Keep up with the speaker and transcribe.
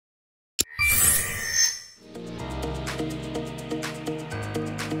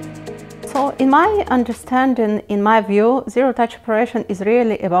So in my understanding, in my view, zero-touch operation is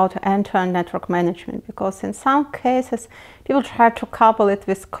really about end-to-end network management, because in some cases people try to couple it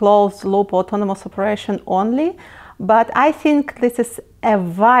with closed-loop autonomous operation only. But I think this is a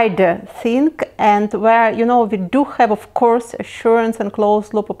wider thing, and where, we do have, of course, assurance and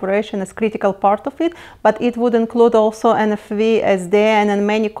closed-loop operation as critical part of it, but it would include also NFV, SDN, and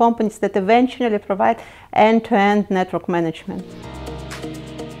many companies that eventually provide end-to-end network management.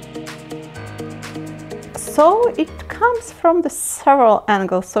 So it comes from the several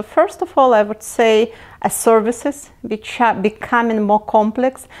angles. So first of all, I would say services, which are becoming more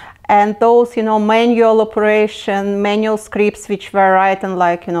complex, and those, manual operation, manual scripts which were written,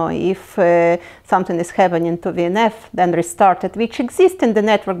 like, if something is happening to VNF, then restart it, which exist in the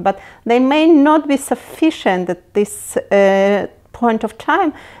network, but they may not be sufficient at this point of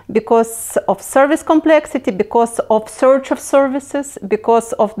time because of service complexity, because of search of services,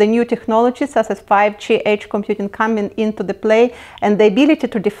 because of the new technologies such as 5G, edge computing coming into the play, and the ability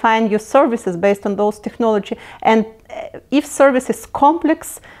to define new services based on those technology. And if service is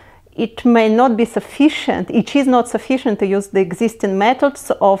complex, it may not be sufficient. It is not sufficient to use the existing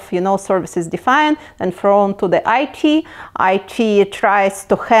methods of, services defined and thrown to the IT. IT tries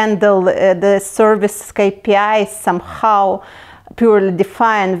to handle the service KPIs somehow purely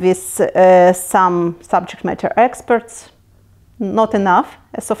defined with some subject matter experts. Not enough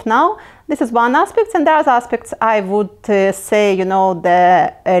as of now. This is one aspect, and there are aspects I would say,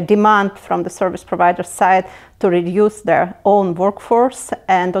 the demand from the service provider side to reduce their own workforce,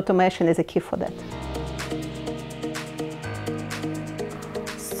 and automation is a key for that.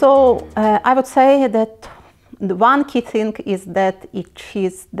 So I would say that the one key thing is that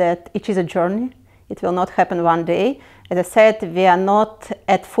it is a journey. It will not happen one day. As I said, we are not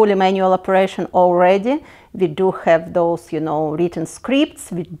at fully manual operation already. We do have those, written scripts.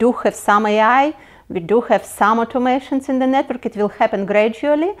 We do have some AI. We do have some automations in the network. It will happen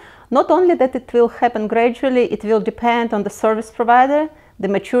gradually. Not only that it will happen gradually, it will depend on the service provider, the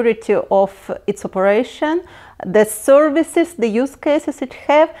maturity of its operation, the services, the use cases it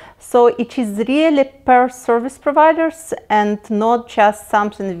have. So it is really per service providers and not just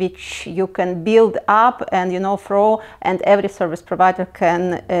something which you can build up and, throw, and every service provider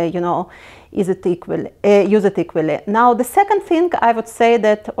can, use it equally. Now, the second thing, I would say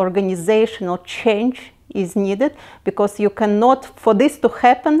that organizational change is needed, because you cannot, for this to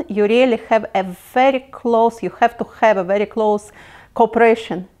happen, you really have a very close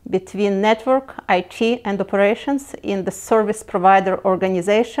cooperation between network, IT, and operations in the service provider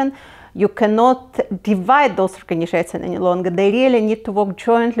organization. You cannot divide those organizations any longer. They really need to work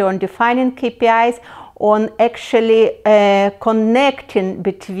jointly on defining KPIs, on actually connecting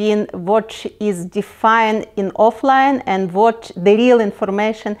between what is defined in offline and what the real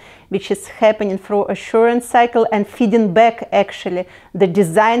information which is happening through assurance cycle, and feeding back actually the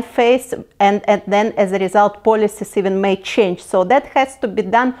design phase, and then as a result policies even may change. So that has to be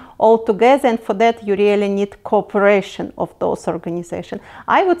done all together, and for that you really need cooperation of those organizations.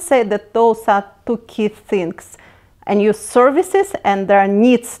 I would say that those are two key things: and use services, and there are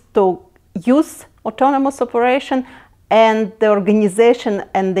needs to use autonomous operation, and the organization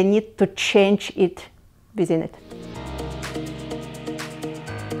and the need to change it within it.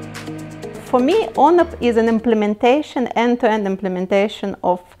 For me, ONAP is an implementation, end-to-end implementation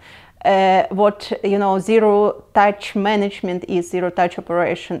of what zero-touch management is, zero-touch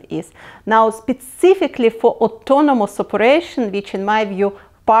operation is. Now, specifically for autonomous operation, which in my view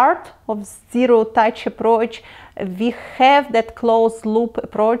part of zero-touch approach, we have that closed-loop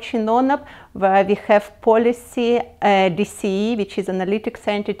approach in ONAP, where we have policy, DCE, which is analytics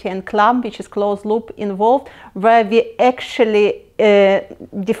entity, and club, which is closed-loop involved, where we actually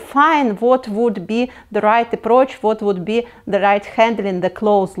define what would be the right approach, what would be the right handle in the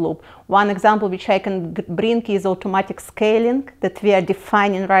closed loop. One example which I can bring is automatic scaling that we are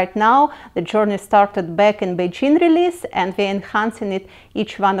defining right now. The journey started back in Beijing release, and we're enhancing it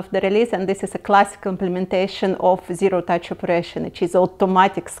each one of the release, and this is a classic implementation of zero-touch operation, which is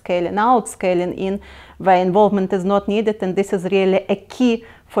automatic scaling out, scaling in, where involvement is not needed, and this is really a key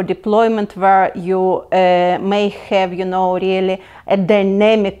for deployment, where you may have, really a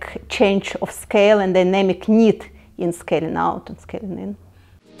dynamic change of scale and dynamic need in scaling out and scaling in.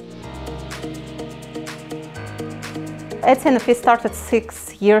 NFV started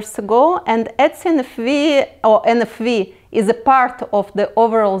 6 years ago, and NFV, or NFV, is a part of the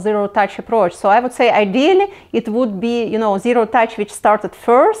overall zero-touch approach. So I would say ideally it would be, zero-touch which started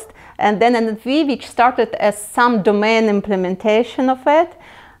first, and then NFV which started as some domain implementation of it.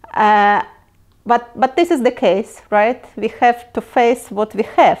 but this is the case, right? We have to face what we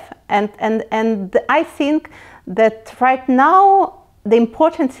have, and I think that right now the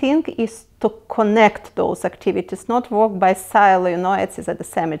important thing is to connect those activities, not work by silo. You know, it's at the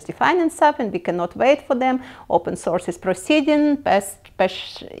same, it's defining stuff, and we cannot wait for them. Open source is proceeding,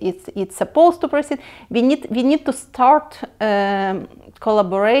 it's supposed to proceed. We need to start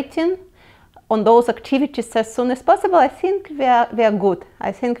collaborating on those activities as soon as possible. I think we are good.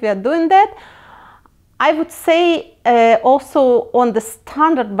 I think we are doing that. I would say also on the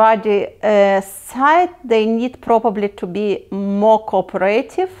standard body side, they need probably to be more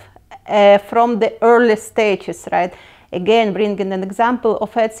cooperative from the early stages, right? Again, bringing an example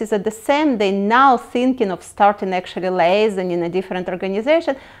of ETSI at the same, they now thinking of starting actually liaison in a different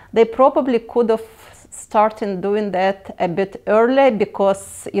organization. They probably could have started doing that a bit early,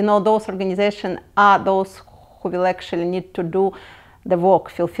 because, you know, those organizations are those who will actually need to do the work,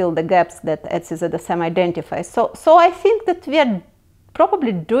 fulfill the gaps that ETSI at the same identifies. So I think that we are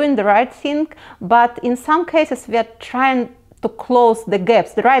probably doing the right thing, but in some cases we are trying to close the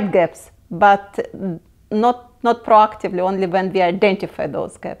gaps, the right gaps, but not proactively, only when we identify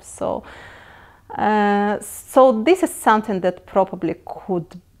those gaps. So this is something that probably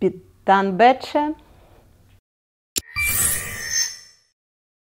could be done better.